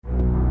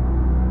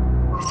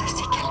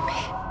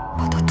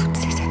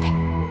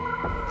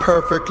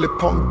Perfectly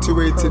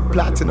punctuated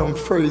platinum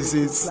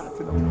phrases.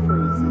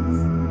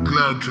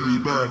 Glad to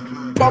be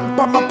back. Pump,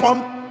 pump,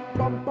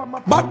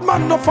 pump.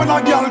 Batman no fun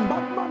a girl.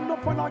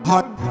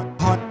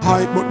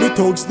 Hype, but the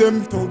thugs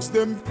them.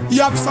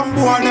 You have some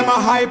boy them a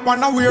hype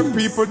and a weird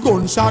people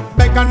gunshot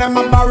back and them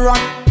a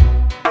barrack.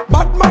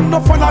 Batman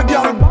no fun a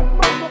girl.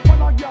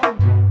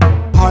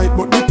 Hype,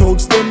 but the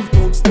thugs them.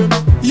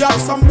 You have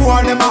some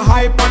boy them a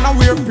hype and a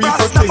weird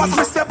people things.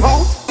 Me step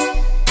out.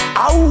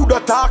 I woulda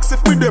tax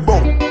if me dey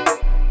bum.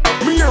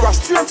 Me hear a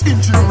strange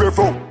engine rev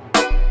out.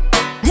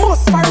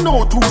 Must find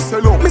out who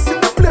sell out. Me see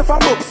me play for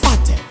ups.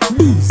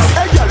 Bees.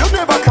 Hey girl, you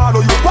never call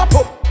or you pop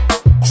up.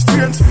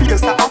 Strange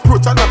face that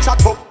approach and a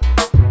chat up.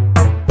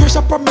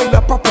 Pressure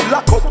Pamela proper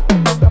lock up.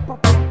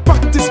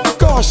 Practice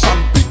precaution,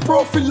 big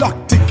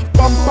prophylactic.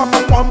 Pump,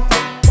 pump, pump.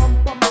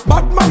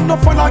 Batman no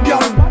fun a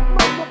girl.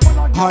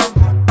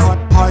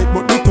 Hype,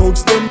 but the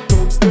thugs them.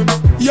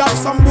 You have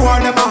some boy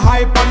them a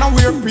hype and a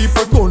weird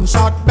people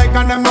gunshot back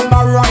and them a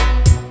barrack.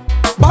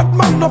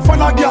 Batman no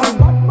fun a girl.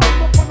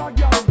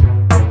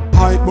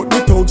 Hype, but the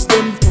thugs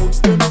them.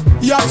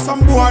 You have some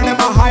boy them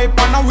a hype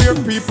and a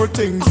weird people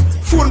things.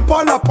 Phone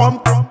pala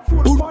pump,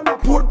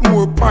 put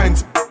more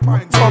pints.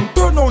 From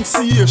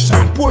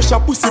pronunciation, push a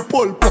pussy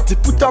pull, put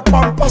it put a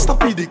pump, pasta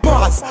pedic,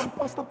 pass.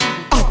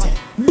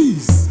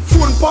 Bees.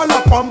 Phone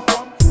pala pump,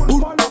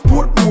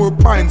 put more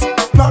pints.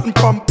 Platin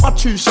pump,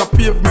 Patricia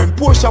pavement,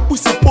 push a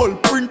pussy pull,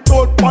 print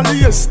out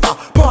polyester,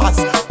 pass,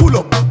 pull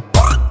up.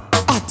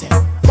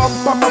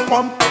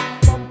 Pump.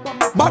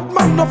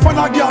 Batman no fun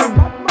a girl.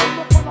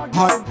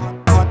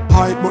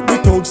 Hype, but the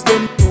thugs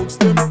them.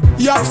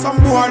 You have some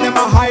boy them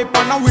a hype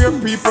and a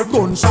weird people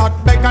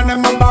gunshot back and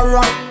them a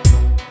barrack.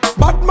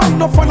 Batman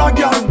no fun a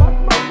girl.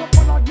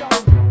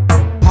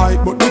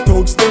 Hype, but the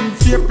thugs them.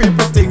 Fake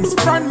people things.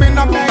 Friend me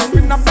no beg,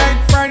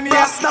 friend Yeah,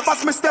 yes. snap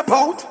as me step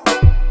out.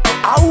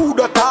 I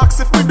woulda tax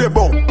if me dey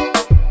bum.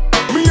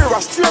 Me hear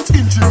a strange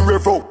engine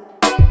rev out.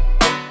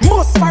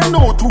 Must find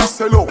out who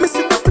sell out. Me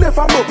see me play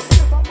for ups.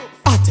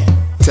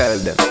 Tell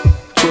them,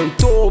 tune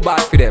too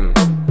bad for them.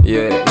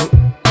 Yeah,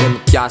 them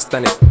can't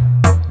stand it.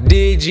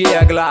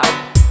 DJ glad,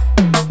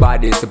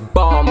 but it's a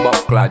bomb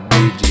clad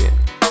DJ.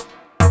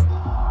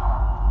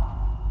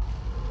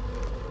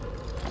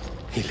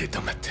 Il est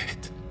dans ma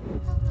tête.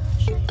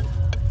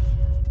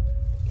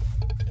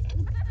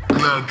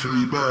 Glad to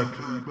be back.